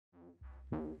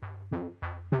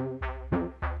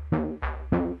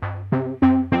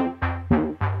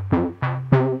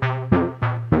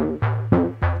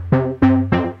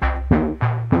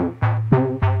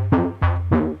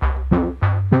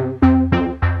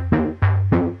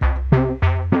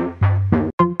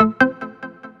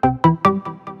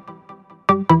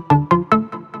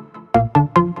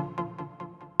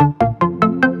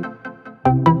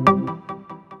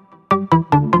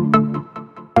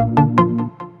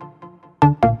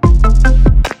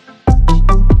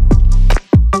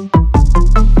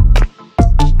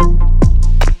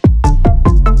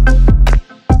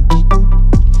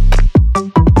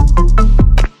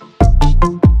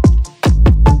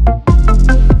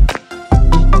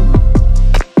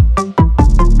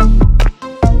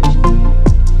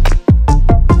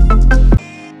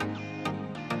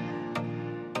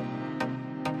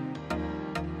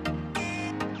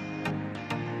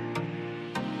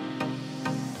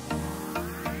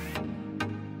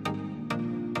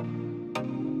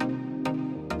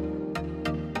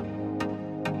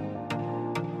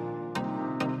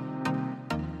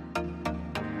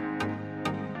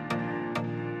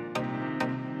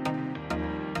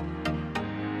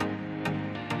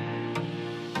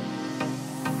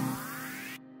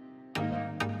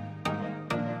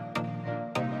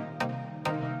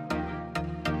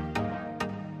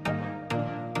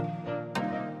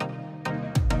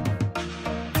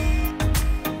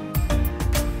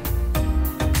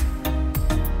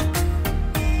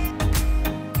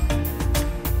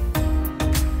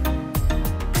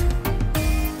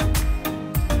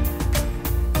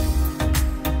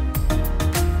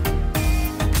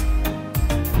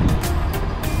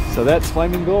So that's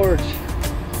Flaming Gorge.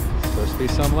 It's supposed to be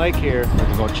some lake here. We're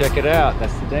gonna go check it out.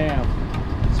 That's the dam.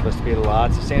 It's supposed to be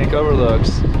lots of scenic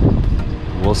overlooks.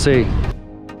 We'll see.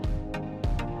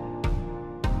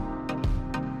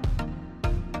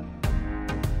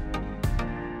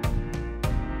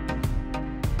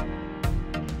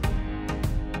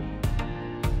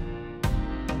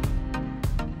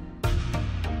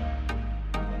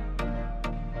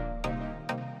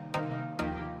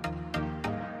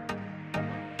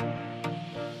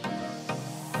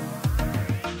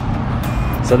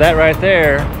 So that right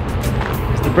there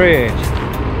is the bridge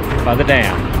by the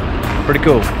dam. Pretty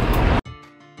cool.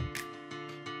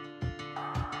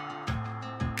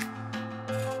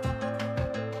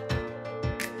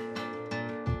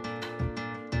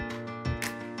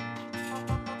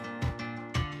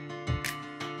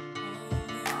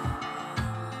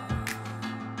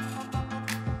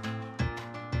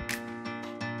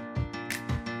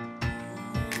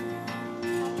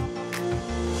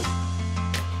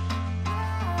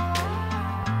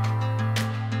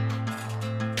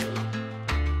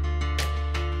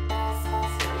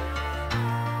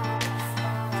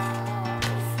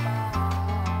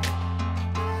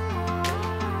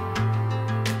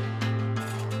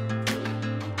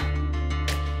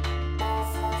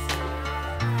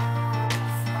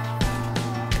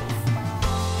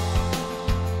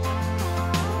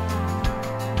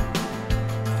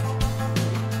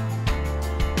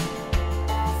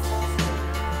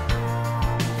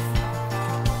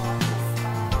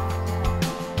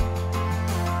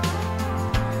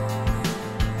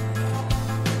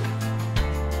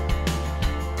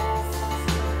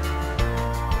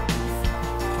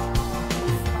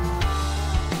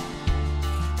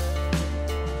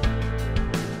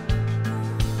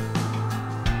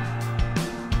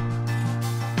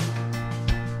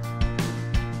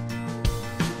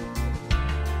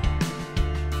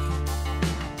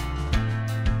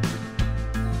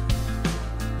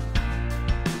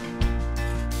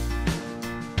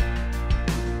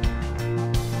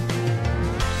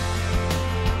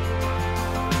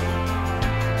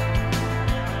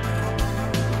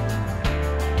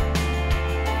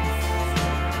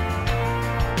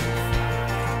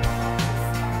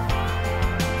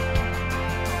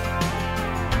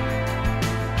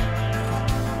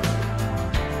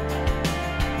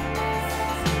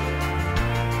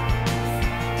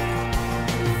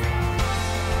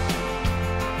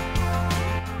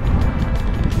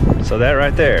 So that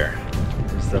right there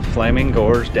is the Flaming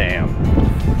Gorge Dam.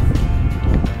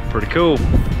 Pretty cool.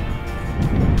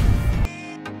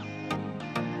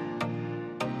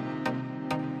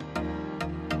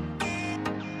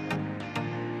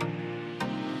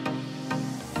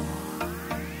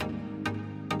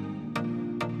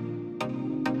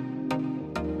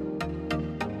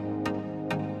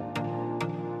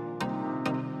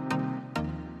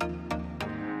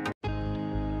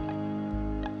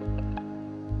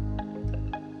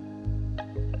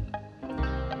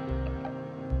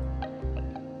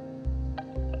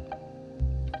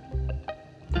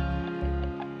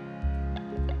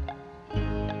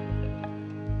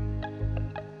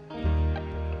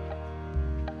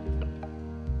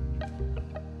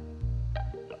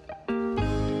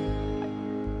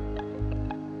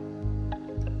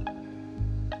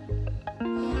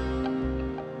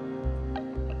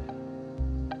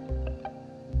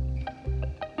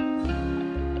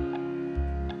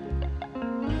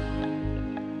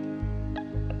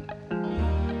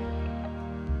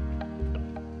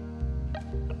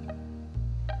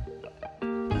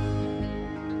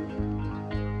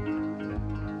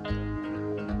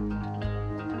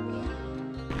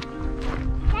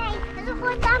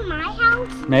 Horse at my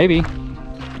house? Maybe.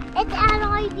 It's at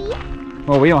RV?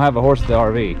 Well, we don't have a horse at the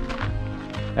RV.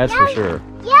 That's for sure.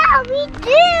 Yeah, we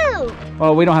do.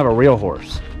 Well, we don't have a real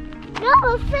horse. No,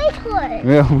 a fake horse.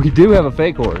 Yeah, we do have a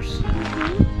fake horse.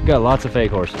 We got lots of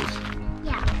fake horses.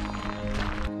 Yeah.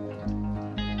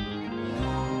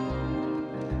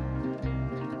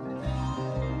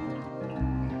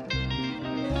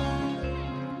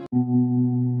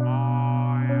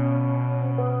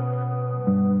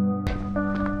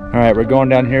 Alright, we're going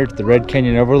down here to the Red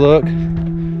Canyon Overlook.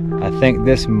 I think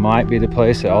this might be the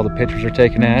place that all the pictures are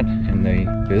taken at in the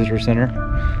visitor center.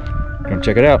 Come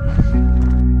check it out.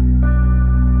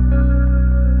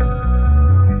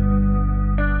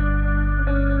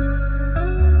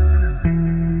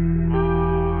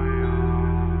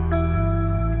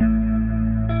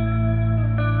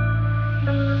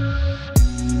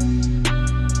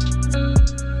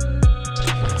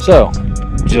 So,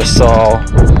 just saw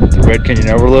the Red Canyon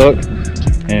Overlook,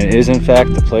 and it is in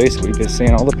fact the place we've been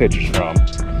seeing all the pictures from.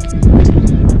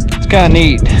 Let's kind of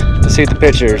neat to see the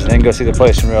pictures and then go see the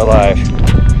place in real life.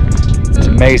 It's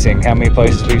amazing how many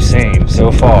places we've seen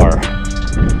so far,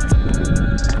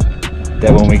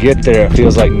 that when we get there it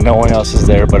feels like no one else is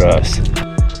there but us.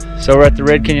 So we're at the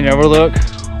Red Canyon Overlook,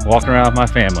 walking around with my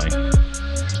family.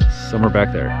 Somewhere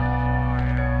back there.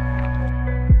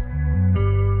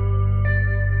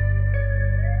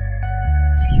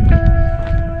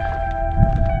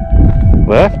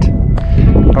 Left?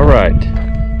 All right.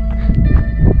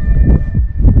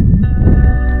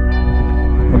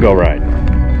 We'll go right.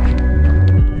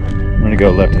 I'm gonna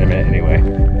go left in a minute anyway.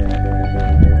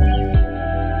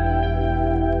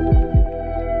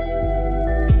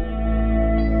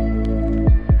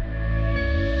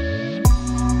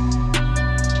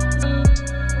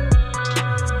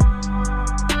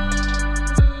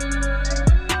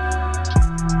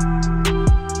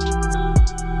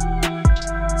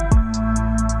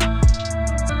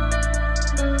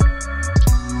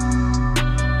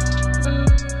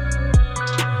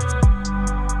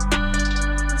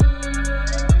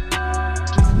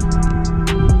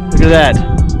 Look at that.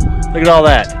 Look at all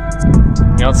that.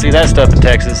 You don't see that stuff in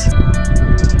Texas.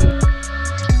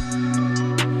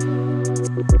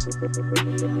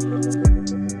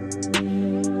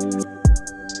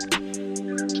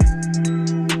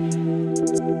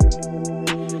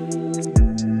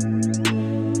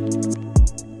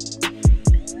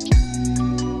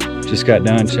 Just got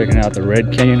done checking out the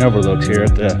Red Canyon Overlooks here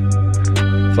at the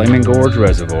Flaming Gorge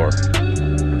Reservoir.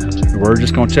 We're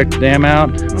just gonna check the dam out.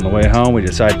 On the way home, we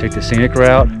decided to take the scenic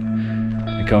route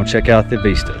and go and check out the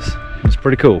vistas. It's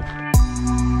pretty cool.